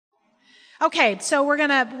Okay, so we're going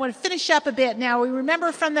to finish up a bit now. We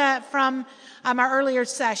remember from our earlier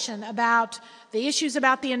session about the issues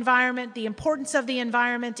about the environment, the importance of the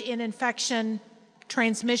environment in infection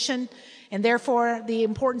transmission, and therefore the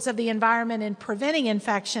importance of the environment in preventing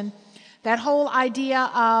infection. That whole idea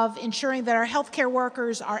of ensuring that our healthcare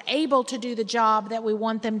workers are able to do the job that we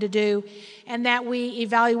want them to do, and that we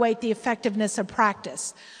evaluate the effectiveness of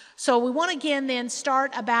practice. So we want to again then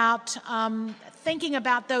start about thinking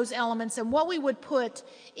about those elements and what we would put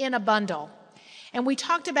in a bundle. And we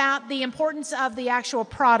talked about the importance of the actual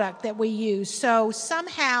product that we use. So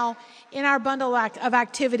somehow in our bundle of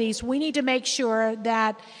activities, we need to make sure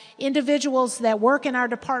that individuals that work in our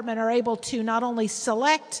department are able to not only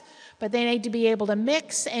select, but they need to be able to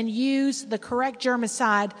mix and use the correct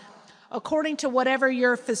germicide according to whatever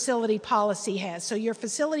your facility policy has. So your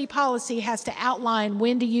facility policy has to outline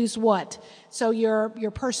when to use what. So your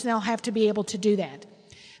personnel have to be able to do that.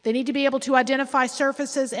 They need to be able to identify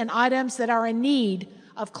surfaces and items that are in need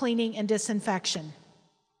of cleaning and disinfection.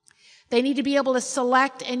 They need to be able to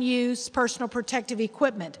select and use personal protective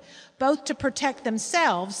equipment, both to protect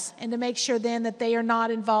themselves and to make sure then that they are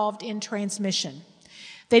not involved in transmission.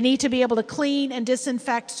 They need to be able to clean and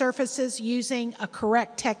disinfect surfaces using a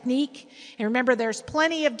correct technique. And remember, there's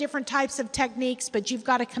plenty of different types of techniques, but you've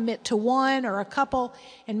got to commit to one or a couple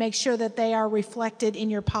and make sure that they are reflected in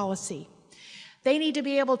your policy. They need to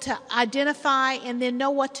be able to identify and then know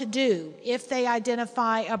what to do if they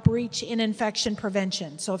identify a breach in infection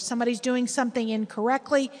prevention. So if somebody's doing something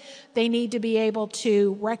incorrectly, they need to be able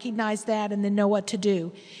to recognize that and then know what to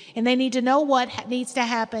do. And they need to know what needs to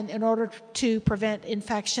happen in order to prevent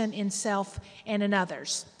infection in self and in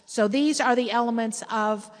others. So these are the elements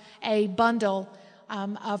of a bundle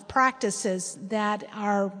of practices that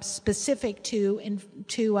are specific to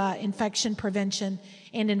infection prevention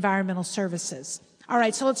and environmental services. All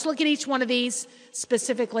right, so let's look at each one of these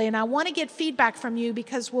specifically, and I want to get feedback from you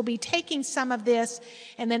because we'll be taking some of this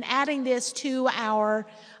and then adding this to our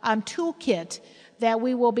toolkit that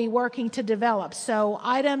we will be working to develop. So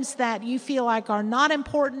items that you feel like are not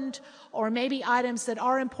important, or maybe items that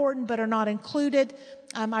are important but are not included,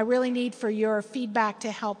 I really need for your feedback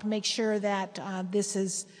to help make sure that this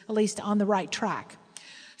is at least on the right track.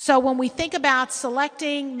 So when we think about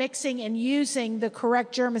selecting, mixing, and using the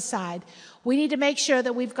correct germicide, we need to make sure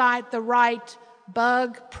that we've got the right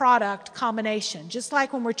bug product combination. Just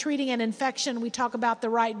like when we're treating an infection, we talk about the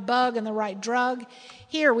right bug and the right drug.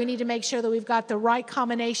 Here, we need to make sure that we've got the right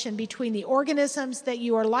combination between the organisms that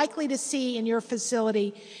you are likely to see in your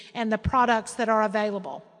facility and the products that are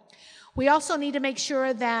available. We also need to make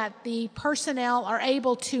sure that the personnel are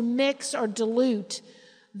able to mix or dilute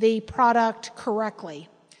the product correctly.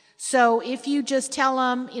 So if you just tell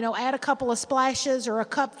them, add a couple of splashes or a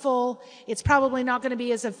cupful, it's probably not going to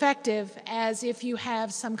be as effective as if you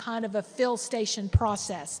have some kind of a fill station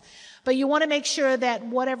process. But you want to make sure that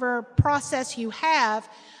whatever process you have,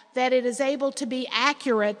 that it is able to be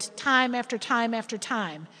accurate time after time after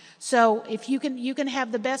time. So if you can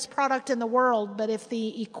have the best product in the world, but if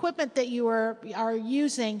the equipment that you are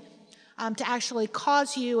using to actually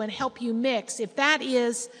cause you and help you mix, if that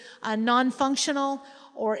is non-functional,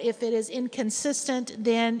 or if it is inconsistent,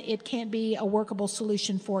 then it can't be a workable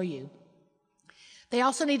solution for you. They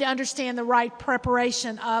also need to understand the right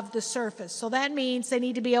preparation of the surface. So that means they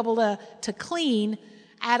need to be able to clean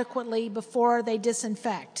adequately before they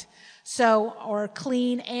disinfect. So, or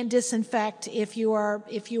clean and disinfect if you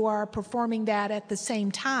are performing that at the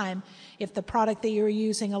same time, if the product that you're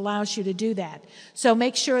using allows you to do that. So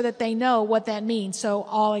make sure that they know what that means. So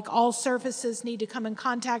all surfaces need to come in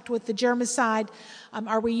contact with the germicide.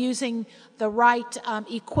 Are we using the right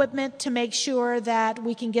equipment to make sure that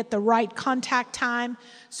we can get the right contact time?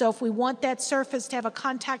 So if we want that surface to have a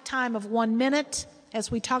contact time of 1 minute, as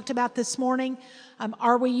we talked about this morning,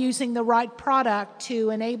 are we using the right product to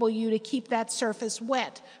enable you to keep that surface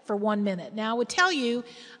wet for 1 minute? Now, I would tell you,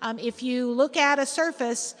 if you look at a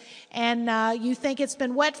surface and you think it's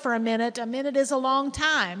been wet for a minute is a long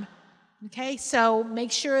time. Okay, so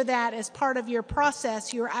make sure that as part of your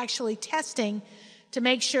process, you're actually testing to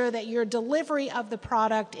make sure that your delivery of the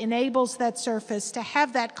product enables that surface to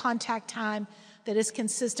have that contact time that is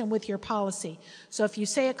consistent with your policy. So if you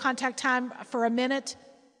say a contact time for a minute,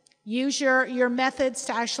 use your methods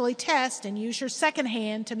to actually test, and use your second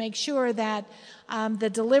hand to make sure that the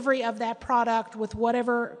delivery of that product with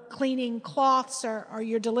whatever cleaning cloths or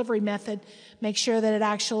your delivery method, make sure that it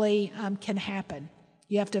actually can happen.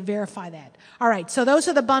 You have to verify that. All right, so those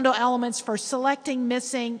are the bundle elements for selecting,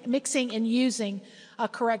 mixing, and using a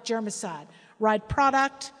correct germicide. Right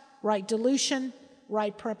product, right dilution,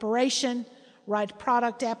 right preparation, right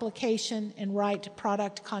product application, and right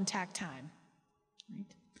product contact time. Right?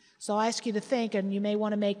 So I'll ask you to think, and you may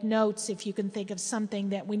want to make notes if you can think of something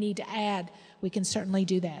that we need to add. We can certainly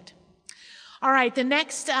do that. All right, the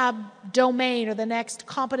next domain or the next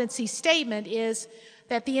competency statement is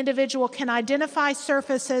that the individual can identify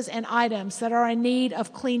surfaces and items that are in need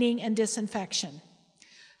of cleaning and disinfection.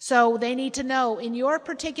 So they need to know in your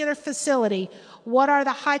particular facility, what are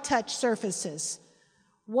the high-touch surfaces?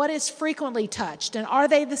 What is frequently touched? And are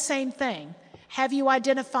they the same thing? Have you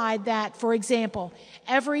identified that, for example,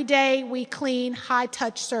 every day we clean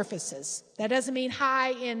high-touch surfaces? That doesn't mean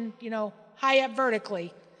high in, high up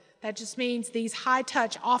vertically. That just means these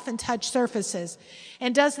high-touch, often-touched surfaces.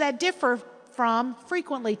 And does that differ from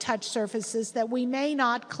frequently touched surfaces that we may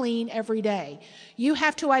not clean every day? You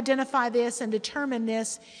have to identify this and determine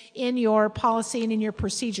this in your policy and in your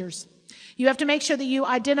procedures. You have to make sure that you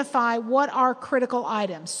identify what are critical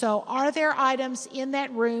items. So are there items in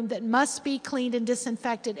that room that must be cleaned and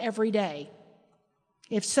disinfected every day?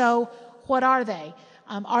 If so, what are they?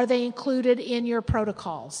 Are they included in your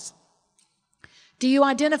protocols? Do you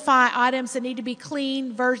identify items that need to be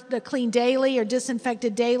cleaned daily or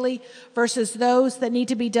disinfected daily versus those that need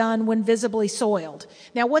to be done when visibly soiled?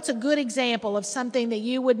 Now, what's a good example of something that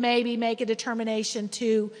you would maybe make a determination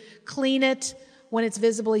to clean it when it's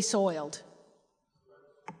visibly soiled?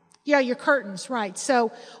 Yeah, your curtains, right.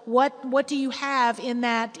 So what do you have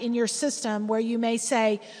in your system where you may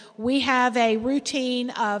say, we have a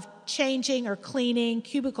routine of changing or cleaning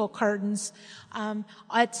cubicle curtains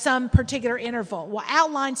at some particular interval? Well,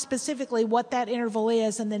 outline specifically what that interval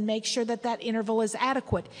is and then make sure that that interval is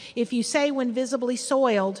adequate. If you say when visibly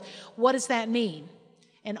soiled, what does that mean?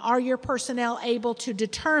 And are your personnel able to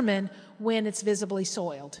determine when it's visibly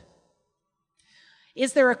soiled?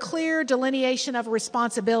 Is there a clear delineation of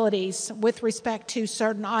responsibilities with respect to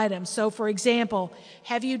certain items? So, for example,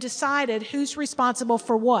 have you decided who's responsible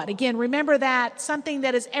for what? Again, remember that something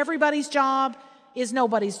that is everybody's job is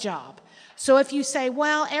nobody's job. So if you say,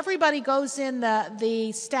 well, everybody goes in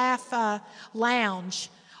the staff lounge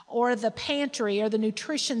or the pantry or the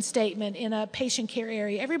nutrition statement in a patient care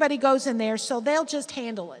area, everybody goes in there, so they'll just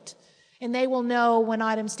handle it, and they will know when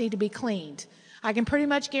items need to be cleaned. I can pretty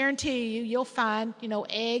much guarantee you'll find,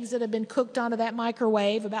 eggs that have been cooked onto that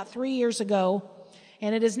microwave about 3 years ago,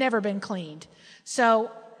 and it has never been cleaned. So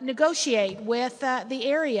negotiate with the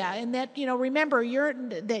area, and that, remember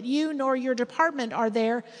that you nor your department are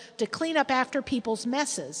there to clean up after people's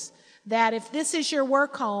messes. That if this is your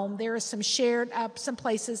work home, there are some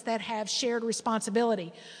places that have shared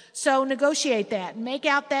responsibility. So negotiate that. Make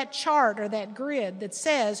out that chart or that grid that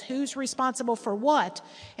says who's responsible for what,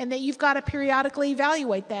 and that you've got to periodically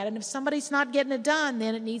evaluate that. And if somebody's not getting it done,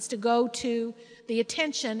 then it needs to go to the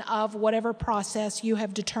attention of whatever process you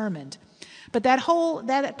have determined. But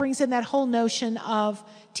that brings in that whole notion of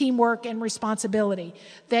teamwork and responsibility,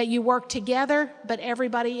 that you work together, but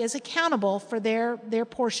everybody is accountable for their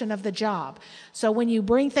portion of the job. So when you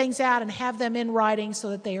bring things out and have them in writing so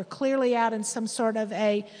that they are clearly out in some sort of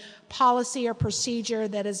a policy or procedure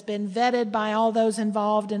that has been vetted by all those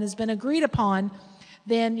involved and has been agreed upon,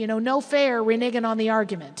 then, no fair reneging on the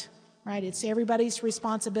argument, right? It's everybody's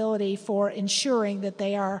responsibility for ensuring that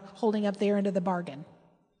they are holding up their end of the bargain.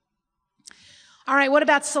 All right, what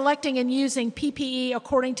about selecting and using PPE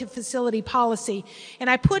according to facility policy? And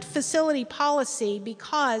I put facility policy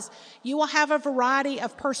because you will have a variety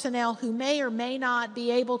of personnel who may or may not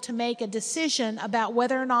be able to make a decision about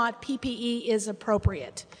whether or not PPE is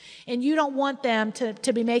appropriate. And you don't want them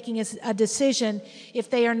to be making a decision if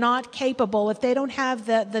they are not capable, if they don't have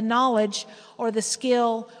the knowledge or the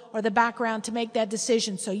skill or the background to make that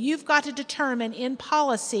decision. So you've got to determine in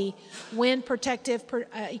policy when protective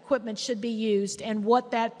equipment should be used and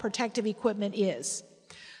what that protective equipment is.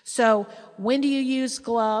 So when do you use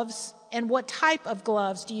gloves, and what type of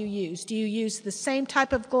gloves do you use? Do you use the same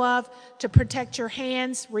type of glove to protect your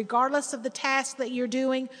hands regardless of the task that you're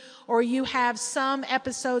doing, or you have some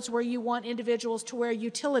episodes where you want individuals to wear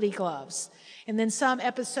utility gloves, and then some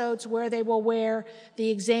episodes where they will wear the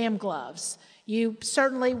exam gloves? You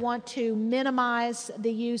certainly want to minimize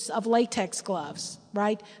the use of latex gloves,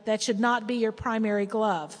 right? That should not be your primary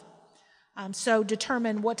glove. So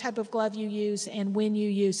determine what type of glove you use and when you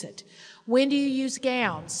use it. When do you use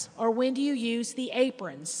gowns, or when do you use the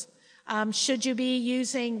aprons? Should you be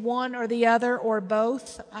using one or the other or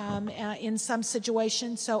both in some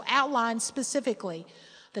situations? So outline specifically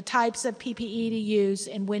the types of PPE to use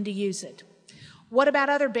and when to use it. What about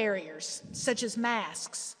other barriers, such as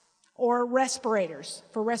masks or respirators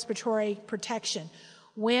for respiratory protection?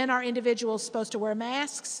 When are individuals supposed to wear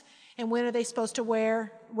masks, and when are they supposed to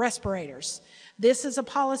wear respirators. This is a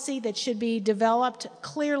policy that should be developed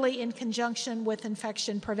clearly in conjunction with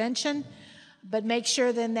infection prevention, but make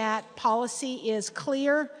sure then that policy is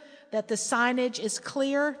clear, that the signage is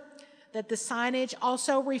clear, that the signage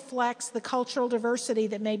also reflects the cultural diversity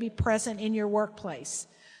that may be present in your workplace.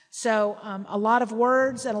 So a lot of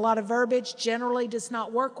words and a lot of verbiage generally does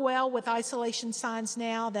not work well with isolation signs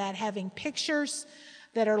now, that having pictures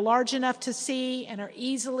that are large enough to see and are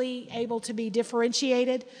easily able to be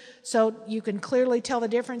differentiated so you can clearly tell the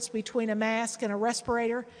difference between a mask and a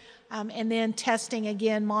respirator, and then testing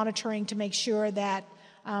again, monitoring to make sure that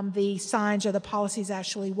the signs or the policies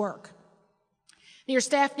actually work. Your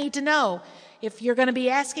staff need to know if you're going to be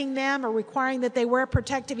asking them or requiring that they wear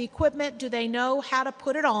protective equipment, do they know how to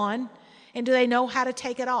put it on and do they know how to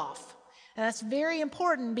take it off? And that's very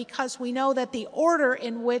important because we know that the order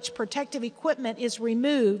in which protective equipment is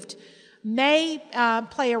removed may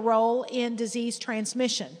play a role in disease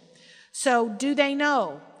transmission. So do they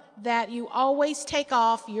know that you always take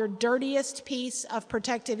off your dirtiest piece of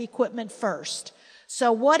protective equipment first?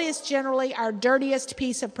 So what is generally our dirtiest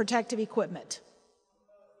piece of protective equipment?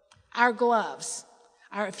 Our gloves.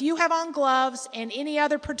 If you have on gloves and any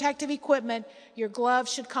other protective equipment, your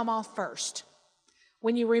gloves should come off first.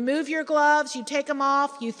 When you remove your gloves, you take them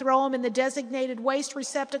off, you throw them in the designated waste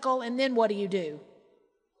receptacle, and then what do?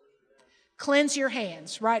 Cleanse your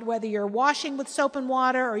hands, right? Whether you're washing with soap and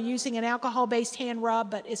water or using an alcohol-based hand rub,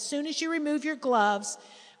 but as soon as you remove your gloves,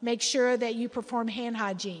 make sure that you perform hand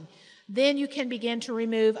hygiene. Then you can begin to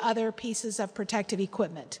remove other pieces of protective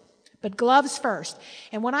equipment. But gloves first.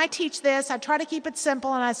 And when I teach this, I try to keep it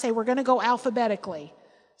simple, and I say we're going to go alphabetically.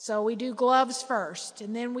 So we do gloves first,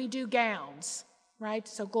 and then we do gowns, right?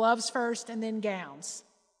 So gloves first, and then gowns,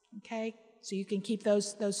 okay? So you can keep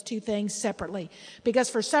those two things separately. Because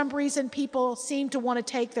for some reason, people seem to want to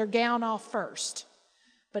take their gown off first.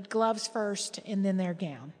 But gloves first, and then their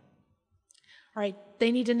gown. All right,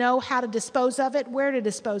 they need to know how to dispose of it, where to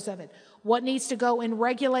dispose of it, what needs to go in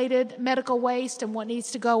regulated medical waste and what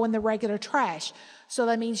needs to go in the regular trash. So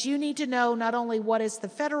that means you need to know not only what is the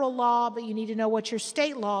federal law, but you need to know what your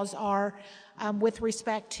state laws are with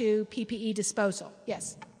respect to PPE disposal.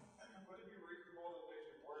 Yes? Would it be reasonable that they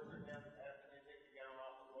should wear their hands after they take the gown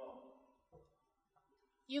off as well?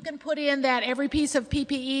 You can put in that every piece of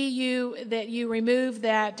PPE that you remove,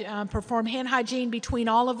 that perform hand hygiene between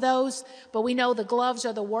all of those, but we know the gloves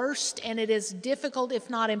are the worst, and it is difficult,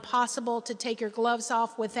 if not impossible, to take your gloves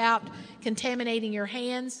off without contaminating your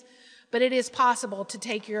hands, but it is possible to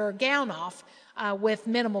take your gown off with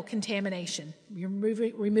minimal contamination. You're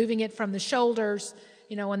removing it from the shoulders,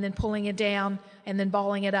 and then pulling it down and then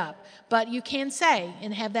balling it up. But you can say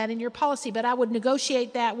and have that in your policy, but I would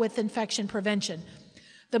negotiate that with infection prevention.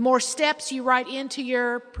 The more steps you write into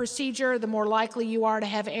your procedure, the more likely you are to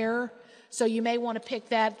have error. So you may want to pick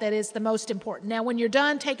that is the most important. Now, when you're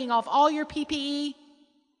done taking off all your PPE,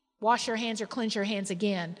 wash your hands or cleanse your hands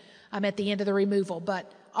again at the end of the removal, but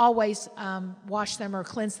always wash them or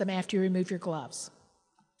cleanse them after you remove your gloves.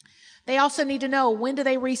 They also need to know, when do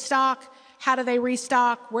they restock? How do they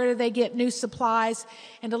restock? Where do they get new supplies?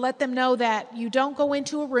 And to let them know that you don't go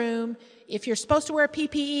into a room. If you're supposed to wear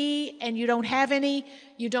PPE and you don't have any,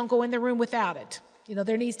 you don't go in the room without it.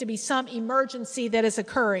 There needs to be some emergency that is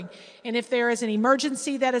occurring. And if there is an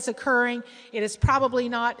emergency that is occurring, it is probably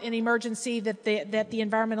not an emergency that the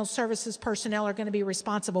environmental services personnel are going to be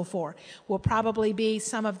responsible for. Will probably be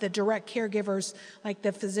some of the direct caregivers like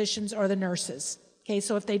the physicians or the nurses. Okay,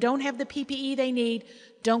 so if they don't have the PPE they need,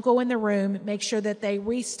 don't go in the room. Make sure that they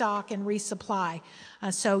restock and resupply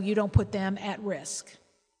so you don't put them at risk.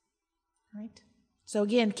 Right? So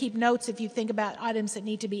again, keep notes if you think about items that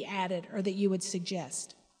need to be added or that you would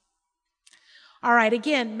suggest. All right,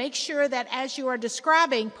 again, make sure that as you are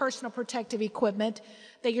describing personal protective equipment,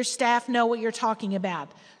 that your staff know what you're talking about.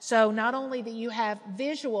 So not only that you have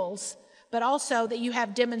visuals, but also that you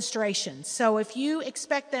have demonstrations. So if you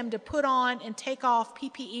expect them to put on and take off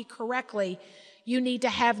PPE correctly, you need to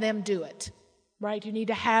have them do it. Right? You need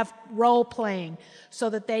to have role playing so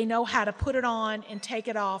that they know how to put it on and take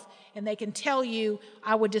it off, and they can tell you,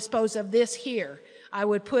 I would dispose of this here. I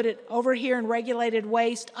would put it over here in regulated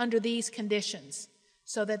waste under these conditions,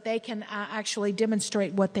 so that they can actually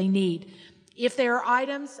demonstrate what they need. If there are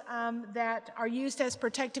items that are used as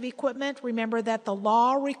protective equipment, remember that the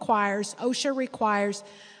law requires, OSHA requires,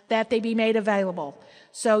 that they be made available.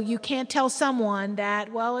 So you can't tell someone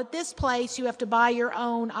that, well, at this place you have to buy your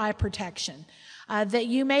own eye protection. That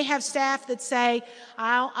you may have staff that say,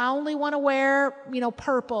 I only want to wear,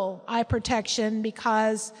 purple eye protection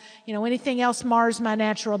because, anything else mars my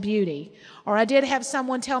natural beauty. Or I did have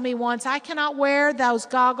someone tell me once, I cannot wear those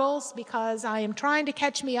goggles because I am trying to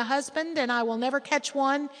catch me a husband and I will never catch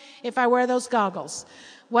one if I wear those goggles.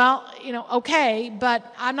 Well, okay,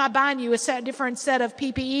 but I'm not buying you a different set of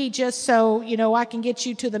PPE just so, I can get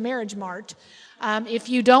you to the marriage mart. If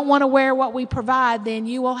you don't want to wear what we provide, then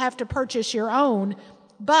you will have to purchase your own.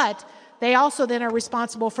 But they also then are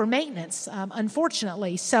responsible for maintenance,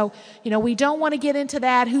 unfortunately. So, we don't want to get into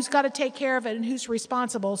that, who's got to take care of it and who's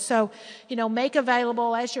responsible. So, make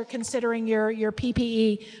available as you're considering your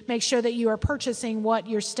PPE, make sure that you are purchasing what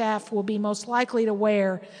your staff will be most likely to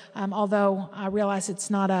wear, although I realize it's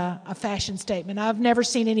not a fashion statement. I've never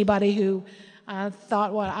seen anybody who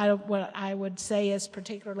thought what I would say is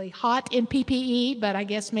particularly hot in PPE, but I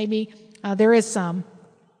guess maybe there is some,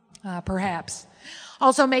 perhaps.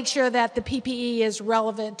 Also, make sure that the PPE is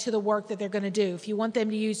relevant to the work that they're going to do. If you want them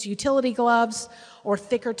to use utility gloves or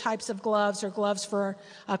thicker types of gloves or gloves for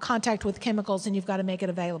contact with chemicals, then you've got to make it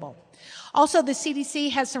available. Also, the CDC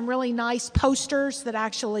has some really nice posters that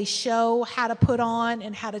actually show how to put on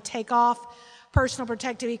and how to take off personal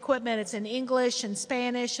protective equipment. It's in English and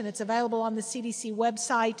Spanish, and it's available on the CDC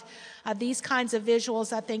website. These kinds of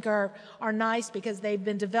visuals, I think, are nice because they've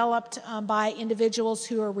been developed by individuals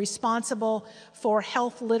who are responsible for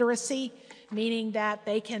health literacy, meaning that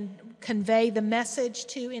they can convey the message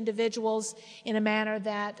to individuals in a manner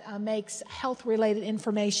that makes health-related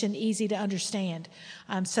information easy to understand.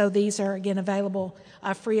 So these are, again, available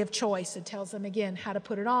free of choice. It tells them, again, how to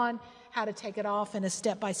put it on, how to take it off in a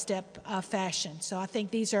step-by-step fashion. So I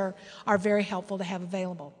think these are very helpful to have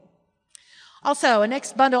available. Also, a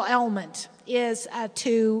next bundle element is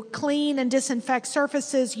to clean and disinfect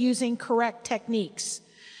surfaces using correct techniques.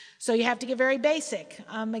 So you have to get very basic.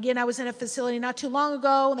 Again, I was in a facility not too long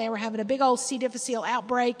ago. They were having a big old C. difficile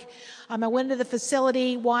outbreak. I went into the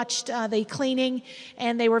facility, watched the cleaning,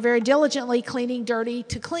 and they were very diligently cleaning dirty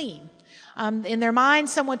to clean. In their mind,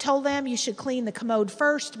 someone told them you should clean the commode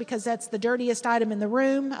first because that's the dirtiest item in the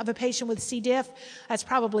room of a patient with C. diff. That's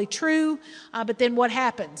probably true, but then what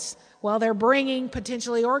happens? Well, they're bringing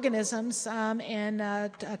potentially organisms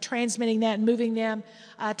and transmitting that and moving them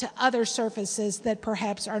to other surfaces that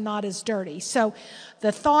perhaps are not as dirty. So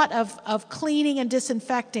the thought of cleaning and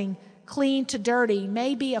disinfecting, clean to dirty,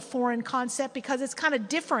 may be a foreign concept because it's kind of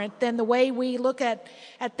different than the way we look at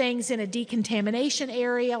things in a decontamination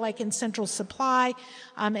area like in central supply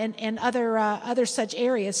and other such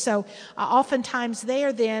areas. So oftentimes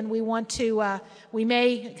there then we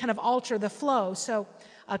may kind of alter the flow. So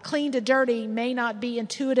clean to dirty may not be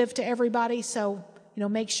intuitive to everybody, so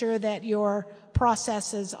make sure that your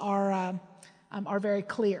processes are very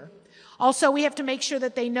clear. Also, we have to make sure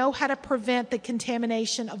that they know how to prevent the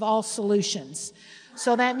contamination of all solutions.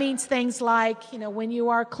 So that means things like, when you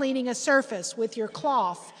are cleaning a surface with your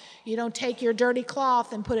cloth, you don't take your dirty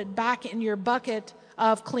cloth and put it back in your bucket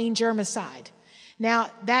of clean germicide.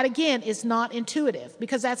 Now, that again is not intuitive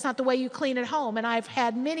because that's not the way you clean at home. And I've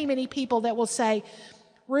had many, many people that will say,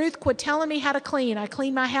 Ruth, quit telling me how to clean. I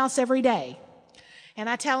clean my house every day. And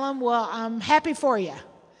I tell them, well, I'm happy for you.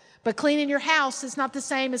 But cleaning your house is not the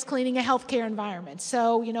same as cleaning a healthcare environment.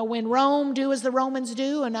 So, when Rome, do as the Romans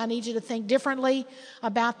do, and I need you to think differently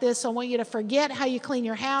about this. I want you to forget how you clean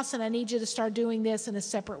your house, and I need you to start doing this in a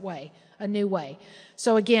separate way, a new way.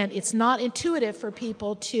 So again, it's not intuitive for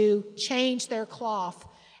people to change their cloth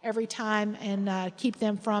every time and keep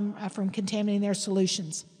them from contaminating their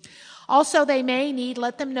solutions. Also, they may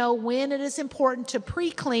let them know when it is important to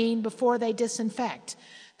pre-clean before they disinfect.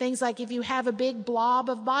 Things like if you have a big blob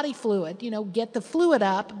of body fluid, get the fluid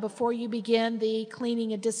up before you begin the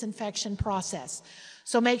cleaning and disinfection process.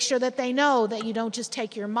 So make sure that they know that you don't just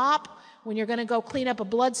take your mop when you're going to go clean up a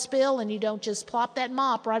blood spill and you don't just plop that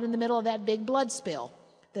mop right in the middle of that big blood spill.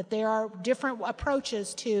 That there are different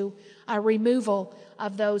approaches to removal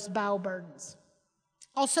of those bowel burdens.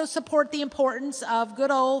 Also support the importance of good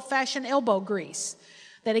old-fashioned elbow grease.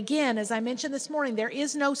 That again, as I mentioned this morning, there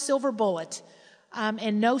is no silver bullet.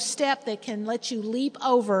 And no step that can let you leap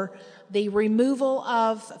over the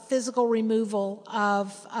physical removal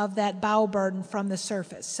of that bowel burden from the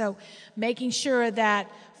surface. So making sure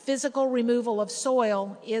that physical removal of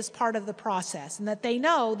soil is part of the process and that they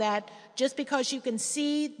know that just because you can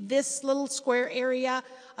see this little square area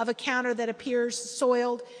of a counter that appears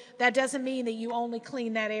soiled, that doesn't mean that you only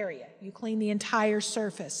clean that area. You clean the entire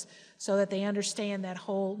surface so that they understand that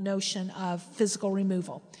whole notion of physical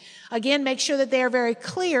removal. Again, make sure that they are very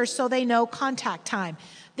clear so they know contact time.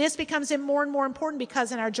 This becomes more and more important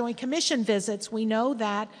because in our Joint Commission visits, we know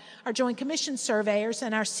that our Joint Commission surveyors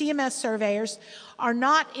and our CMS surveyors are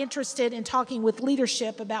not interested in talking with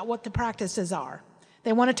leadership about what the practices are.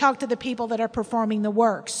 They want to talk to the people that are performing the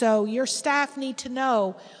work. So your staff need to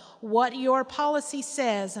know what your policy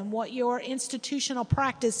says and what your institutional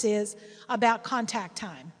practice is about contact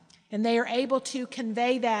time. And they are able to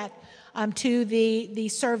convey that to the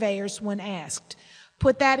surveyors when asked.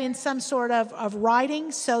 Put that in some sort of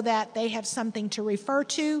writing so that they have something to refer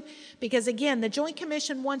to. Because again, the Joint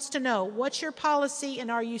Commission wants to know what's your policy and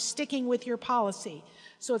are you sticking with your policy?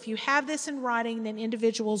 So if you have this in writing, then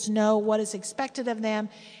individuals know what is expected of them,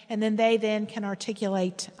 and then they then can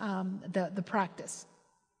articulate the practice.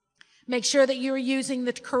 Make sure that you're using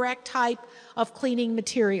the correct type of cleaning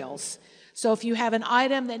materials. So if you have an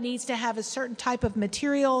item that needs to have a certain type of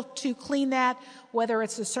material to clean that, whether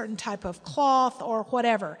it's a certain type of cloth or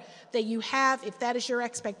whatever, that you have, if that is your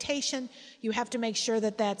expectation, you have to make sure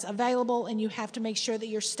that that's available, and you have to make sure that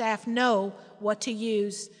your staff know what to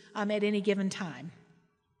use at any given time.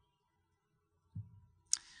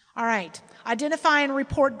 All right, identify and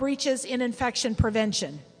report breaches in infection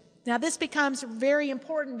prevention. Now this becomes very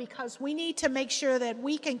important because we need to make sure that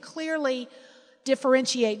we can clearly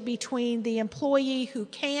differentiate between the employee who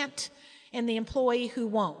can't and the employee who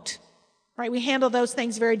won't. Right? We handle those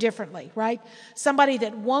things very differently, right? Somebody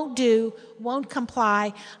that won't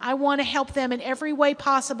comply, I want to help them in every way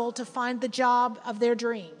possible to find the job of their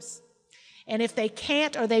dreams. And if they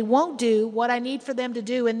can't or they won't do what I need for them to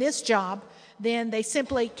do in this job, then they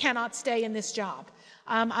simply cannot stay in this job.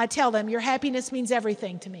 I tell them, your happiness means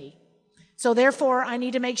everything to me. So therefore, I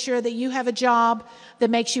need to make sure that you have a job that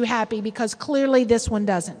makes you happy, because clearly this one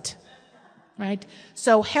doesn't, right?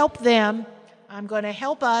 So help them. I'm going to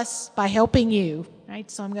help us by helping you, right?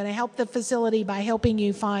 So I'm going to help the facility by helping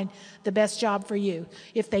you find the best job for you.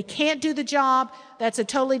 If they can't do the job, that's a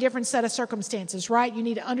totally different set of circumstances, right? You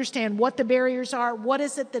need to understand what the barriers are. What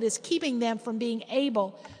is it that is keeping them from being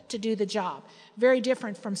able to do the job? Very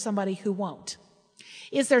different from somebody who won't.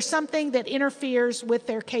 Is there something that interferes with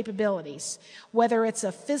their capabilities? Whether it's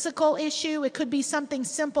a physical issue, it could be something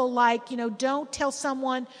simple like, don't tell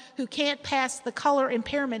someone who can't pass the color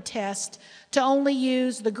impairment test to only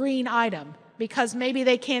use the green item, because maybe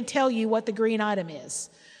they can't tell you what the green item is.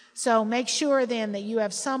 So make sure then that you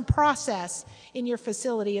have some process in your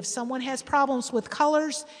facility. If someone has problems with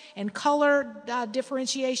colors and color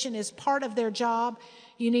differentiation is part of their job,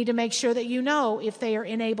 you need to make sure that you know if they are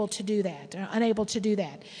unable to do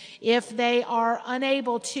that. If they are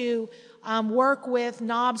unable to work with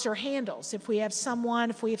knobs or handles, if we have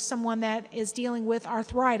someone that is dealing with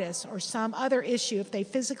arthritis or some other issue, if they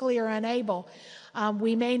physically are unable,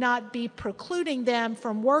 we may not be precluding them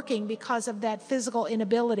from working because of that physical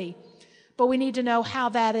inability, but we need to know how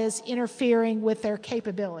that is interfering with their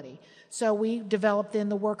capability. So we develop then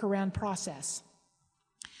the workaround process.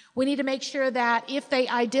 We need to make sure that if they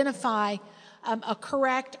identify a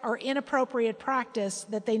correct or inappropriate practice,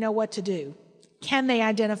 that they know what to do. Can they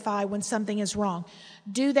identify when something is wrong?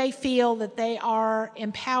 Do they feel that they are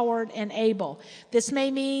empowered and able? This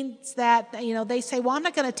may mean that, they say, well, I'm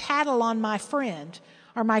not going to tattle on my friend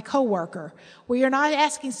or my coworker. Well, you're not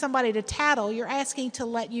asking somebody to tattle. You're asking to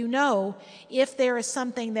let you know if there is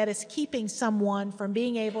something that is keeping someone from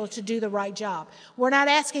being able to do the right job. We're not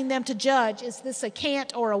asking them to judge, is this a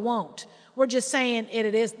can't or a won't? We're just saying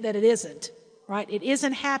that it isn't, right? It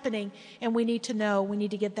isn't happening, and we need to know, we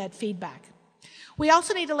need to get that feedback. We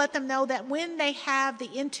also need to let them know that when they have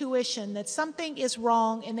the intuition that something is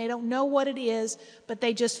wrong and they don't know what it is, but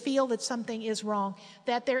they just feel that something is wrong,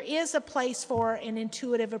 that there is a place for an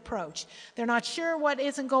intuitive approach. They're not sure what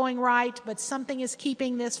isn't going right, but something is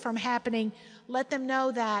keeping this from happening. Let them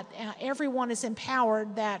know that everyone is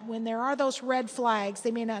empowered, that when there are those red flags,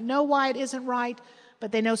 they may not know why it isn't right,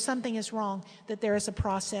 but they know something is wrong, that there is a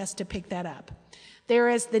process to pick that up. There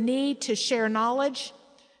is the need to share knowledge,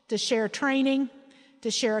 to share training, to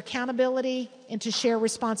share accountability, and to share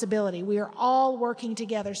responsibility. We are all working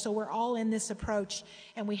together, so we're all in this approach,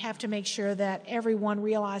 and we have to make sure that everyone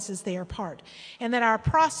realizes they are part. And that our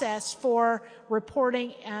process for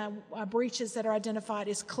reporting breaches that are identified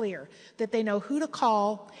is clear, that they know who to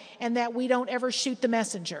call, and that we don't ever shoot the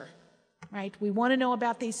messenger. Right? We want to know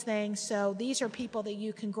about these things, so these are people that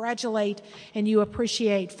you congratulate and you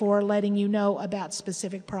appreciate for letting you know about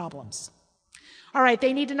specific problems. All right,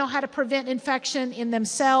 they need to know how to prevent infection in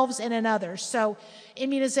themselves and in others. So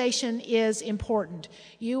immunization is important.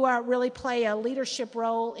 You really play a leadership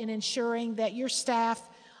role in ensuring that your staff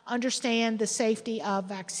understand the safety of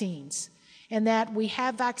vaccines. and that we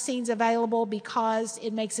have vaccines available because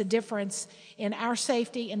it makes a difference in our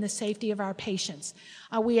safety and the safety of our patients.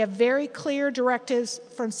 We have very clear directives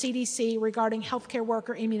from CDC regarding healthcare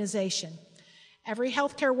worker immunization. Every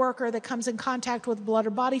healthcare worker that comes in contact with blood or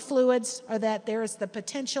body fluids, or that there is the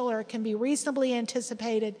potential or it can be reasonably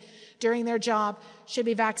anticipated during their job, should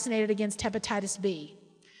be vaccinated against hepatitis B.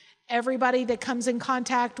 Everybody that comes in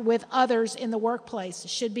contact with others in the workplace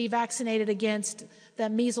should be vaccinated against the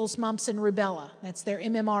measles, mumps, and rubella. That's their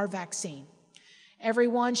MMR vaccine.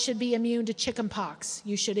 Everyone should be immune to chickenpox.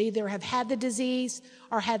 You should either have had the disease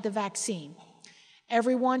or had the vaccine.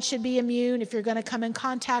 Everyone should be immune. If you're going to come in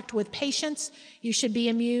contact with patients, you should be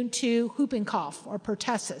immune to whooping cough or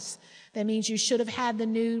pertussis. That means you should have had the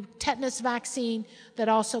new tetanus vaccine that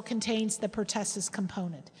also contains the pertussis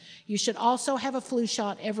component. You should also have a flu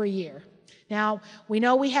shot every year. Now, we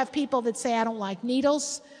know we have people that say, I don't like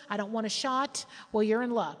needles, I don't want a shot. Well, you're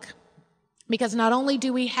in luck. Because not only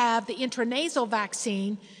do we have the intranasal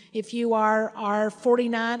vaccine, if you are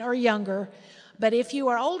 49 or younger, but if you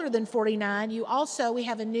are older than 49, we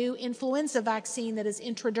have a new influenza vaccine that is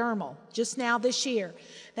intradermal, just now this year.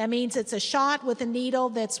 That means it's a shot with a needle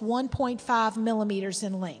that's 1.5 millimeters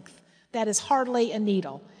in length. That is hardly a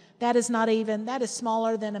needle. That is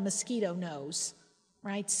smaller than a mosquito nose,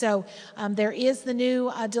 right? So there is the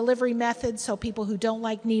new delivery method, so people who don't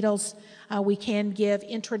like needles, we can give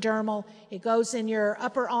intradermal. It goes in your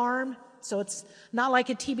upper arm. So it's not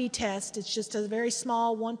like a TB test. It's just a very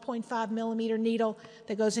small 1.5 millimeter needle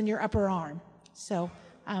that goes in your upper arm. So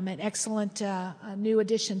an excellent new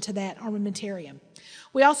addition to that armamentarium.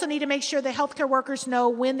 We also need to make sure the healthcare workers know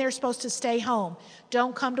when they're supposed to stay home.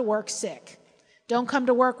 Don't come to work sick. Don't come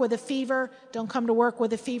to work with a fever. Don't come to work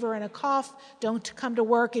with a fever and a cough. Don't come to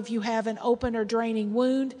work if you have an open or draining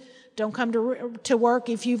wound. Don't come to work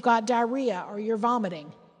if you've got diarrhea or you're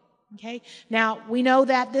vomiting. Okay. Now, we know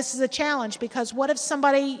that this is a challenge because what if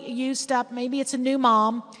somebody used up, maybe it's a new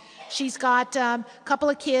mom, she's got a couple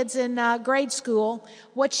of kids in grade school,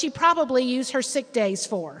 what'd she probably use her sick days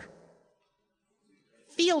for?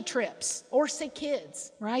 Field trips or sick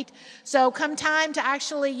kids, right? So come time to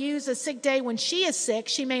actually use a sick day when she is sick,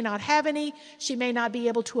 she may not have any, she may not be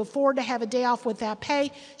able to afford to have a day off without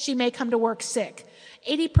pay, she may come to work sick.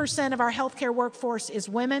 80% of our healthcare workforce is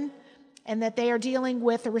women, and that they are dealing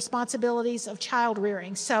with the responsibilities of child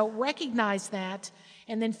rearing. So recognize that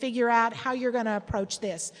and then figure out how you're going to approach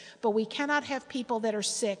this. But we cannot have people that are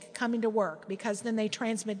sick coming to work because then they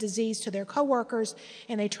transmit disease to their coworkers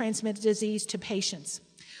and they transmit disease to patients.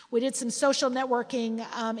 We did some social networking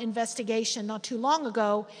investigation not too long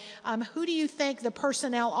ago. Who do you think the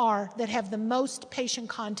personnel are that have the most patient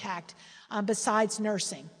contact besides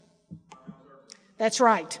nursing? That's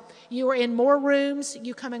right. You are in more rooms,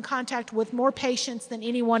 you come in contact with more patients than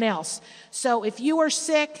anyone else. So if you are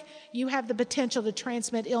sick, you have the potential to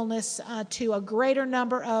transmit illness to a greater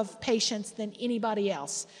number of patients than anybody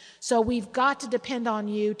else. So we've got to depend on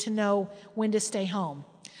you to know when to stay home.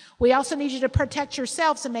 We also need you to protect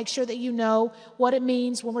yourselves and make sure that you know what it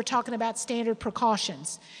means when we're talking about standard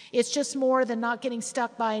precautions. It's just more than not getting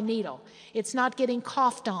stuck by a needle. It's not getting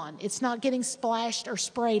coughed on. It's not getting splashed or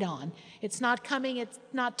sprayed on. It's not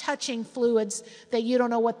touching fluids that you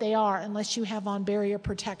don't know what they are unless you have on barrier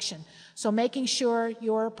protection. So making sure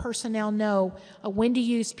your personnel know when to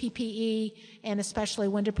use PPE and especially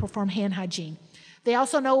when to perform hand hygiene. They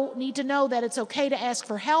also need to know that it's okay to ask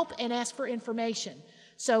for help and ask for information.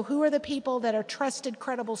 So who are the people that are trusted,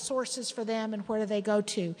 credible sources for them and where do they go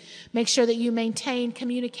to? Make sure that you maintain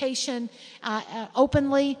communication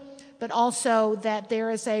openly, but also that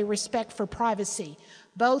there is a respect for privacy,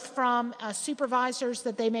 both from supervisors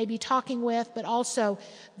that they may be talking with, but also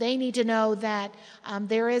they need to know that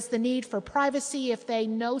there is the need for privacy if they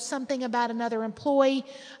know something about another employee,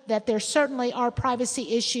 that there certainly are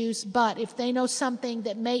privacy issues, but if they know something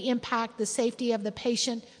that may impact the safety of the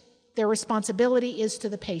patient, their responsibility is to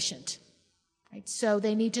the patient. Right? So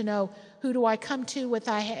they need to know, who do I come to if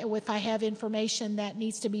I have information that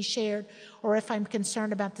needs to be shared or if I'm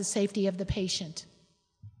concerned about the safety of the patient.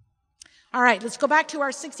 All right, let's go back to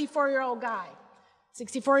our 64-year-old guy.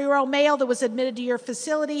 64-year-old male that was admitted to your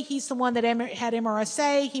facility. He's the one that had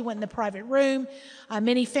MRSA. He went in the private room.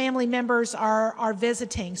 Many family members are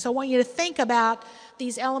visiting. So I want you to think about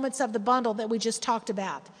these elements of the bundle that we just talked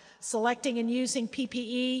about. Selecting and using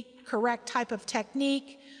PPE, correct type of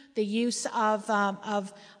technique, the use of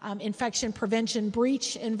infection prevention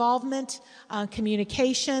breach involvement,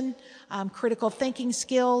 communication, critical thinking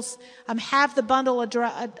skills. Have the bundle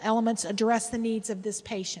elements address the needs of this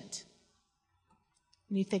patient.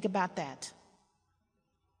 When you think about that.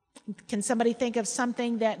 Can somebody think of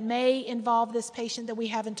something that may involve this patient that we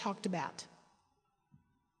haven't talked about?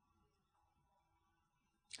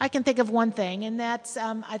 I can think of one thing, and that's,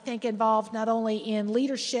 I think, involved not only in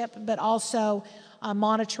leadership, but also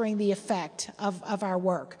monitoring the effect of our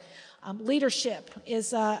work. Leadership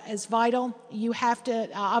is vital. You have to,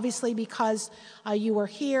 obviously, because you are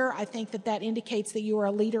here, I think that indicates that you are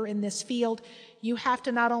a leader in this field. You have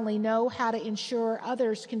to not only know how to ensure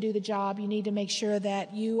others can do the job, you need to make sure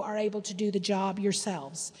that you are able to do the job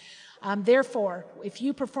yourselves. Therefore, if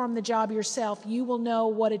you perform the job yourself, you will know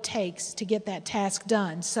what it takes to get that task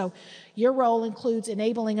done. So your role includes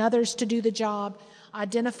enabling others to do the job,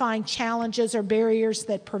 identifying challenges or barriers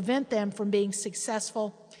that prevent them from being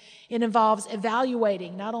successful. It involves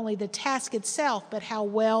evaluating not only the task itself, but how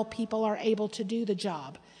well people are able to do the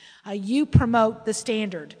job. You promote the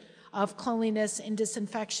standard of cleanliness and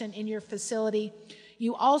disinfection in your facility.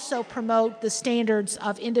 You also promote the standards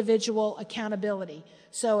of individual accountability.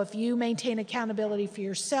 So if you maintain accountability for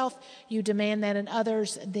yourself, you demand that in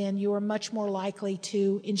others, then you are much more likely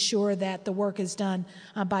to ensure that the work is done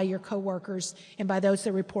by your coworkers and by those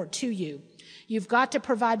that report to you. You've got to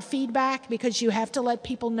provide feedback because you have to let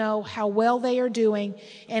people know how well they are doing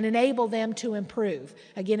and enable them to improve.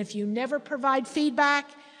 Again, if you never provide feedback,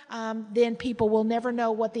 then people will never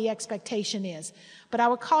know what the expectation is. But I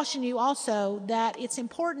would caution you also that it's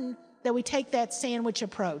important that we take that sandwich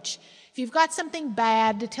approach. If you've got something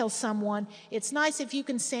bad to tell someone, it's nice if you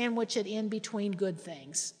can sandwich it in between good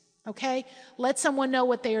things, okay? Let someone know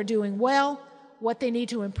what they are doing well, what they need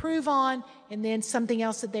to improve on, and then something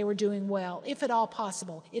else that they were doing well, if at all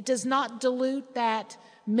possible. It does not dilute that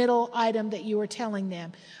middle item that you are telling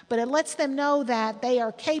them, but it lets them know that they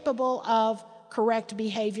are capable of correct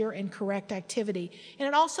behavior and correct activity. And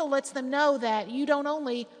it also lets them know that you don't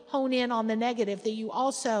only hone in on the negative, that you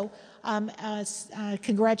also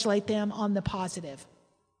congratulate them on the positive.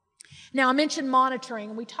 Now, I mentioned monitoring,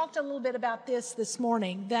 and we talked a little bit about this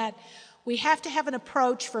morning, that we have to have an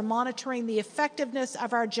approach for monitoring the effectiveness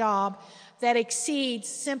of our job that exceeds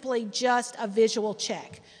simply just a visual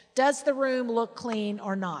check. Does the room look clean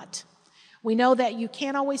or not? We know that you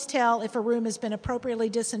can't always tell if a room has been appropriately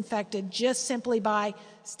disinfected just simply by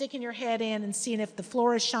sticking your head in and seeing if the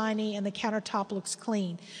floor is shiny and the countertop looks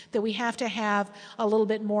clean, that we have to have a little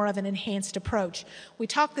bit more of an enhanced approach. We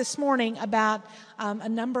talked this morning about a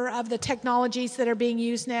number of the technologies that are being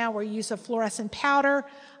used now. We use a fluorescent powder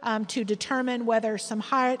to determine whether some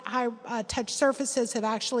high touch surfaces have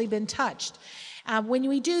actually been touched. When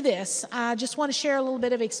we do this, I just want to share a little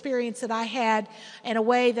bit of experience that I had in a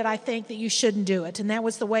way that I think that you shouldn't do it, and that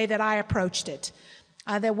was the way that I approached it.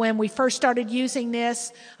 That when we first started using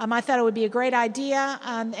this, I thought it would be a great idea,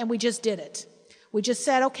 and we just did it. We just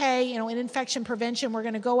said, okay, in infection prevention, we're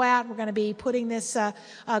going to go out, we're going to be putting this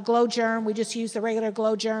glow germ. We just used the regular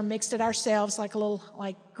glow germ, mixed it ourselves like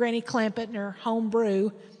Granny Clampett in her home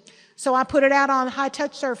brew. So I put it out on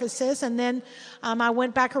high-touch surfaces, and then I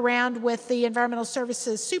went back around with the environmental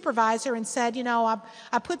services supervisor and said,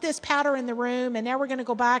 I put this powder in the room, and now we're going to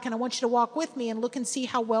go back, and I want you to walk with me and look and see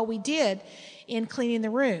how well we did in cleaning the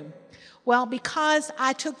room. Well, because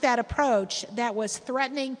I took that approach that was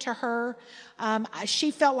threatening to her, she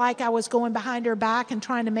felt like I was going behind her back and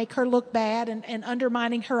trying to make her look bad and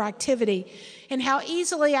undermining her activity, and how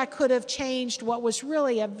easily I could have changed what was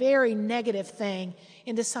really a very negative thing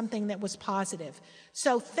into something that was positive.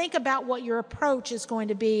 So think about what your approach is going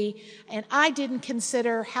to be, and I didn't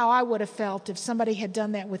consider how I would have felt if somebody had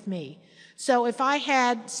done that with me. So if I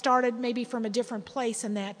had started maybe from a different place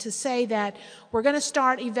in that, to say that we're going to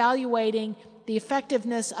start evaluating the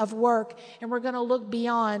effectiveness of work, and we're going to look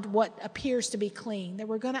beyond what appears to be clean, that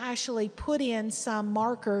we're going to actually put in some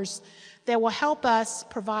markers that will help us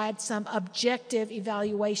provide some objective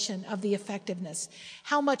evaluation of the effectiveness.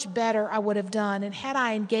 How much better I would have done, and had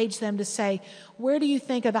I engaged them to say, where do you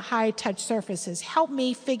think are the high-touch surfaces? Help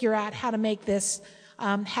me figure out how to make this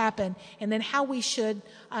happen, and then how we should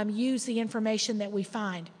use the information that we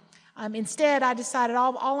find. Instead, I decided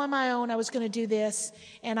all on my own I was going to do this,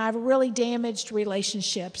 and I've really damaged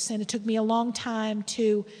relationships, and it took me a long time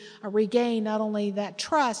to regain not only that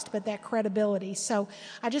trust, but that credibility. So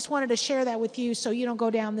I just wanted to share that with you so you don't go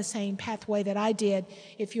down the same pathway that I did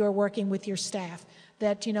if you are working with your staff,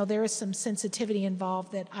 that there is some sensitivity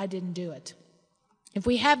involved, that I didn't do it. If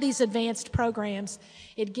we have these advanced programs,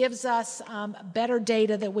 it gives us better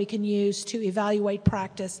data that we can use to evaluate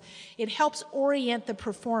practice. It helps orient the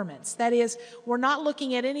performance. That is, we're not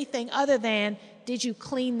looking at anything other than, did you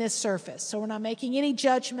clean this surface? So we're not making any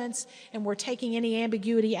judgments and we're taking any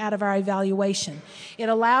ambiguity out of our evaluation. It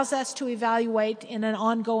allows us to evaluate in an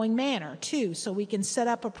ongoing manner too, so we can set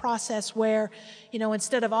up a process where,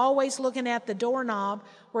 instead of always looking at the doorknob,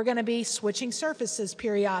 we're going to be switching surfaces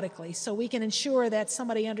periodically so we can ensure that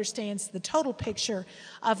somebody understands the total picture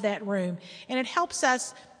of that room. And it helps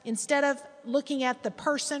us, instead of looking at the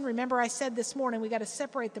person, remember I said this morning we got to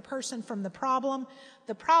separate the person from the problem.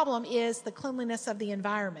 The problem is the cleanliness of the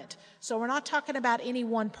environment. So we're not talking about any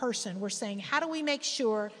one person. We're saying, how do we make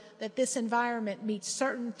sure that this environment meets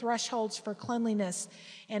certain thresholds for cleanliness?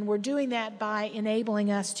 And we're doing that by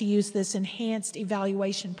enabling us to use this enhanced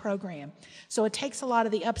evaluation program. So it takes a lot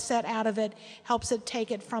of the upset out of it, helps it take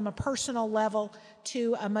it from a personal level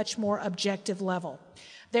to a much more objective level.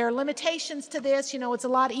 There are limitations to this. It's a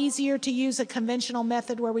lot easier to use a conventional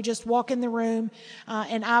method where we just walk in the room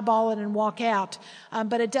and eyeball it and walk out,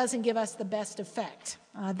 but it doesn't give us the best effect.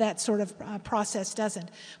 That sort of process doesn't.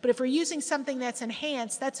 But if we're using something that's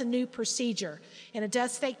enhanced, that's a new procedure. And it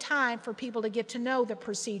does take time for people to get to know the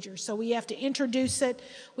procedure. So we have to introduce it.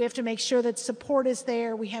 We have to make sure that support is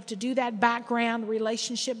there. We have to do that background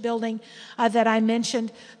relationship building that I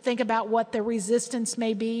mentioned. Think about what the resistance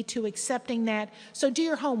may be to accepting that. So do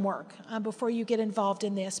your homework before you get involved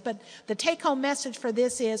in this. But the take-home message for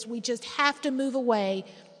this is we just have to move away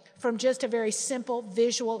from just a very simple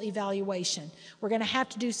visual evaluation. We're going to have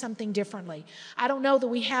to do something differently. I don't know that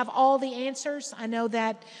we have all the answers. I know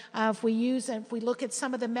that if we look at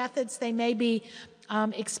some of the methods, they may be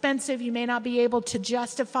expensive. You may not be able to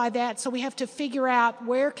justify that. So we have to figure out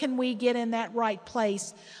where can we get in that right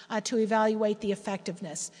place to evaluate the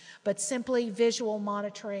effectiveness. But simply visual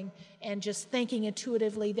monitoring and just thinking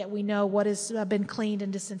intuitively that we know what has been cleaned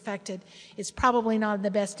and disinfected is probably not in the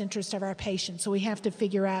best interest of our patients. So we have to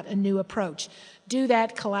figure out a new approach. Do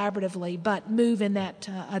that collaboratively, but move in that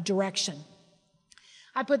direction.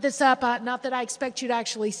 I put this up, not that I expect you to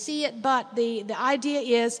actually see it, but the idea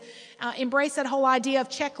is embrace that whole idea of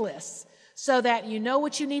checklists so that you know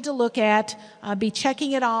what you need to look at, be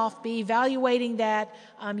checking it off, be evaluating that,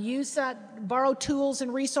 borrow tools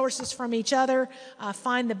and resources from each other,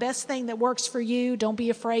 find the best thing that works for you. Don't be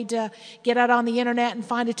afraid to get out on the internet and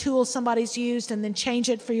find a tool somebody's used and then change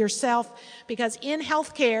it for yourself, because in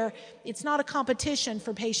healthcare, it's not a competition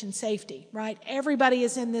for patient safety, right? Everybody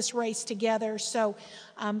is in this race together, so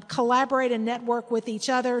collaborate and network with each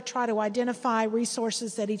other, try to identify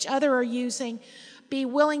resources that each other are using. Be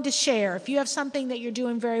willing to share. If you have something that you're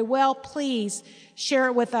doing very well, please share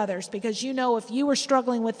it with others, because if you are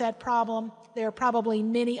struggling with that problem, there are probably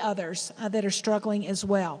many others that are struggling as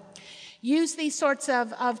well. Use these sorts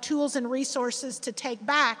of tools and resources to take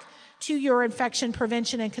back to your Infection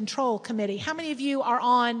Prevention and Control Committee. How many of you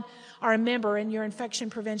are a member in your Infection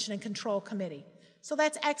Prevention and Control Committee? So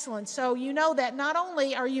that's excellent. So you know that not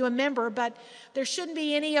only are you a member, but there shouldn't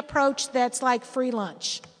be any approach that's like free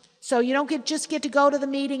lunch. So you don't just get to go to the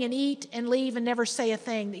meeting and eat and leave and never say a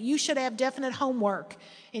thing. That you should have definite homework,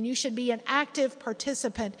 and you should be an active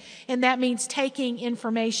participant, and that means taking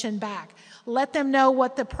information back. Let them know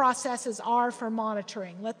what the processes are for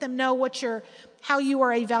monitoring. Let them know how you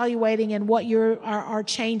are evaluating and what you are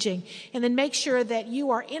changing, and then make sure that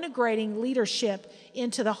you are integrating leadership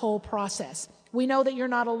into the whole process. We know that you're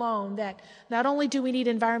not alone, that not only do we need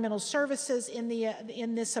environmental services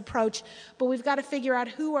in this approach, but we've got to figure out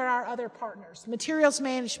who are our other partners. Materials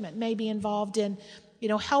management may be involved in,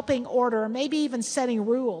 helping order, maybe even setting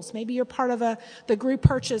rules. Maybe you're part of the group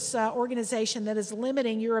purchase organization that is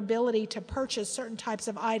limiting your ability to purchase certain types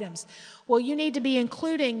of items. Well, you need to be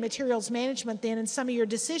including materials management then in some of your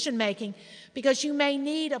decision making, because you may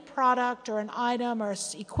need a product or an item or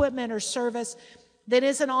equipment or service that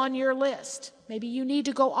isn't on your list. Maybe you need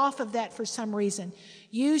to go off of that for some reason.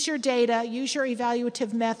 Use your data, use your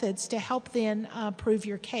evaluative methods to help then prove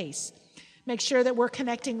your case. Make sure that we're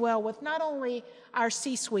connecting well with not only our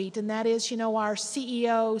C-suite, and that is, our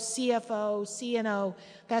CEO, CFO, CNO,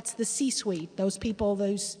 that's the C-suite, those people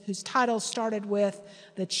whose titles started with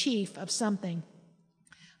the chief of something,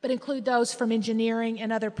 but include those from engineering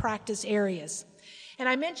and other practice areas. And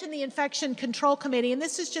I mentioned the Infection Control Committee, and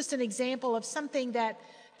this is just an example of something that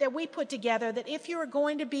we put together, that if you are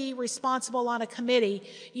going to be responsible on a committee,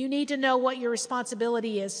 you need to know what your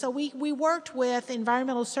responsibility is. So we worked with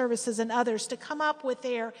environmental services and others to come up with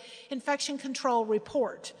their infection control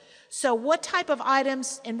report. So what type of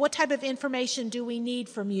items and what type of information do we need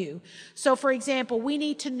from you? So for example, we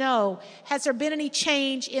need to know, has there been any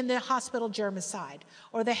change in the hospital germicide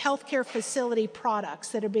or the healthcare facility products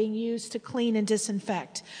that are being used to clean and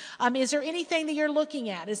disinfect? Is there anything that you're looking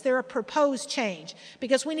at? Is there a proposed change?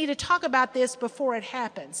 Because we we need to talk about this before it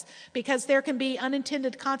happens, because there can be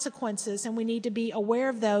unintended consequences, and we need to be aware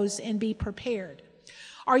of those and be prepared.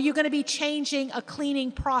 Are you going to be changing a cleaning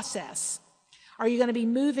process? Are you going to be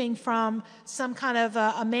moving from some kind of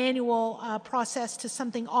a manual process to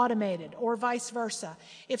something automated, or vice versa?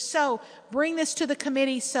 If so, bring this to the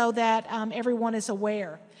committee so that everyone is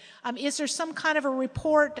aware. Is there some kind of a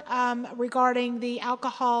report regarding the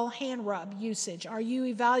alcohol hand rub usage? Are you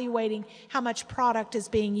evaluating how much product is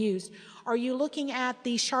being used? Are you looking at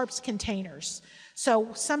the sharps containers?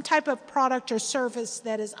 So some type of product or service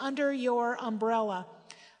that is under your umbrella.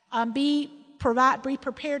 Be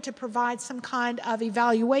prepared to provide some kind of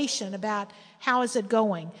evaluation about how is it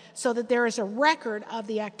going, so that there is a record of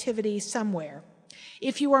the activity somewhere.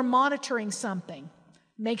 If you are monitoring something,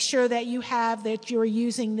 make sure that you're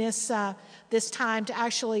using this time to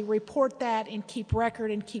actually report that and keep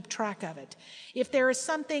record and keep track of it. If there is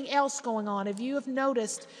something else going on, if you have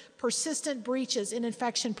noticed persistent breaches in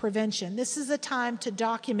infection prevention, this is a time to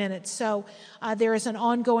document it so there is an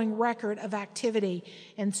ongoing record of activity.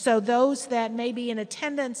 And so those that may be in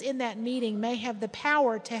attendance in that meeting may have the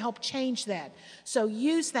power to help change that. So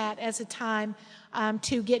use that as a time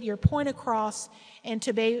to get your point across and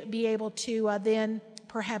to be able to then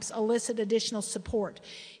perhaps elicit additional support.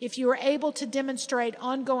 If you are able to demonstrate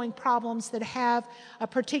ongoing problems that have a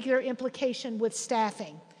particular implication with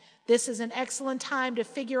staffing, this is an excellent time to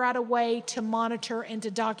figure out a way to monitor and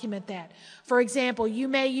to document that. For example, you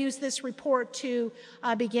may use this report to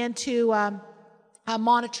begin to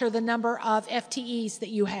monitor the number of FTEs that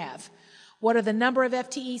you have. What are the number of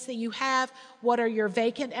FTEs that you have? What are your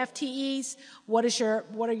vacant FTEs? What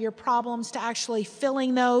are your problems to actually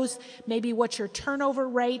filling those? Maybe what your turnover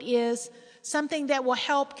rate is. Something that will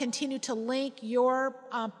help continue to link your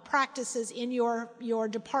practices in your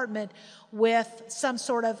department with some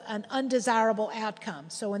sort of an undesirable outcome.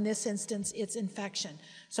 So in this instance, it's infection.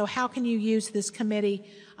 So how can you use this committee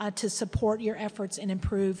to support your efforts and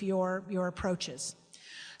improve your approaches?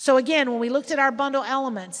 So again, when we looked at our bundle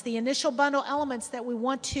elements, the initial bundle elements that we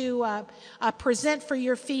want to present for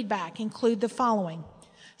your feedback include the following: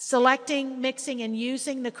 selecting, mixing, and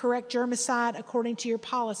using the correct germicide according to your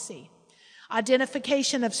policy;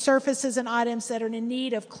 identification of surfaces and items that are in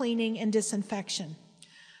need of cleaning and disinfection;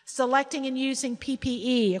 selecting and using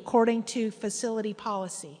PPE according to facility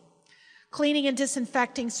policy; cleaning and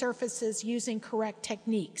disinfecting surfaces using correct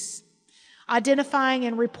techniques; identifying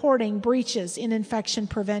and reporting breaches in infection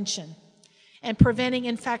prevention; and preventing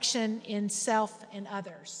infection in self and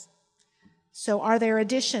others. So are there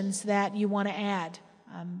additions that you want to add?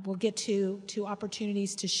 We'll get to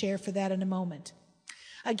opportunities to share for that in a moment.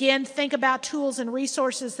 Again, think about tools and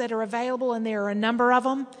resources that are available, and there are a number of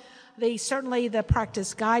them. Certainly the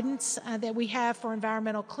practice guidance that we have for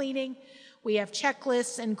environmental cleaning. We have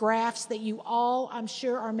checklists and graphs that you all, I'm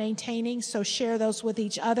sure, are maintaining, so share those with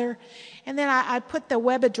each other. And then I put the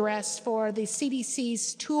web address for the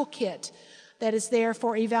CDC's toolkit that is there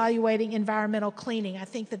for evaluating environmental cleaning. I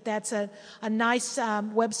think that that's a nice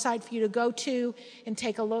website for you to go to and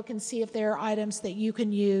take a look and see if there are items that you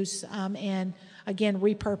can use and, again,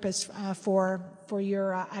 repurpose for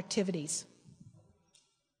your activities.